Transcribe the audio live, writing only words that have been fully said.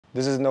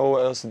This is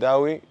Noah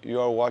Sadaoui. You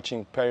are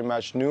watching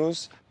Parimatch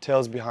News,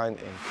 Tales Behind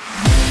Ink.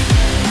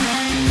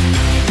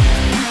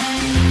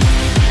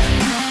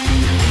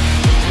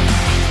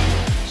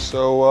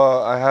 So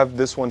I have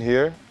this one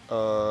here.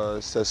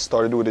 It says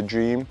 "Started with a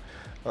Dream,"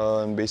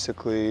 and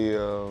basically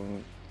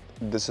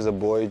this is a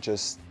boy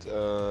just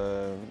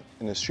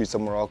in the streets of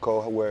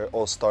Morocco where it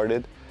all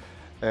started.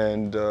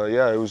 And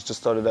yeah, it was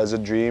just started as a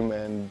dream,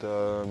 and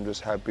I'm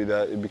just happy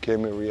that it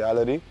became a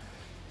reality.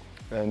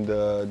 And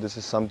this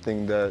is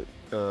something that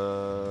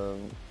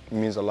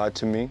means a lot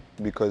to me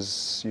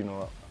because, you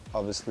know,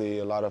 obviously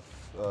a lot of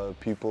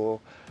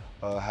people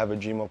have a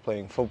dream of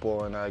playing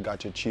football, and I got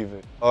to achieve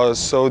it.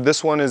 So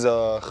this one is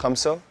a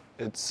khamsa.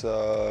 It's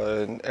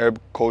an Arab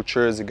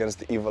culture is against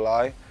the evil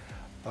eye.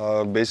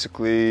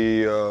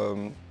 Basically,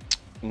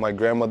 my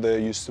grandmother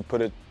used to put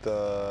it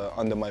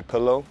under my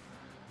pillow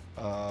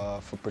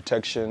for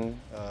protection.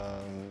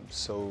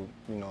 So,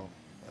 you know,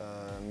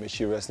 may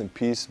she rest in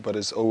peace, but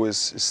it's always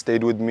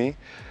stayed with me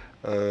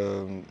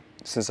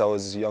since I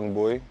was a young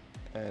boy,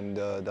 and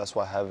that's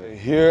why I have it.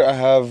 Here I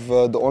have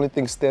the only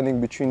thing standing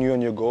between you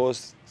and your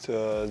goals,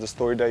 the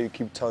story that you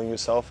keep telling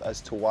yourself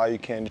as to why you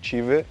can't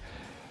achieve it.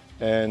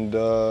 And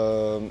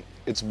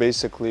it's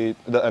basically,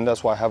 and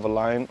that's why I have a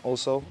line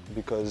also,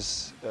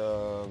 because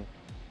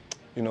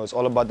you know, it's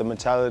all about the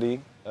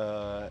mentality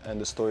and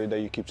the story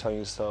that you keep telling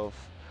yourself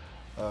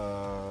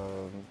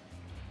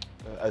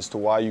as to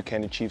why you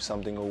can achieve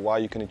something or why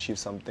you can achieve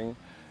something.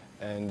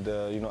 And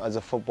you know, as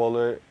a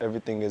footballer,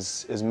 everything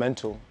is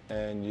mental,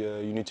 and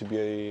you need to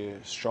be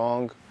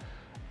strong,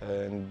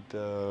 and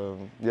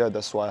yeah,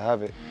 that's why I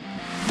have it.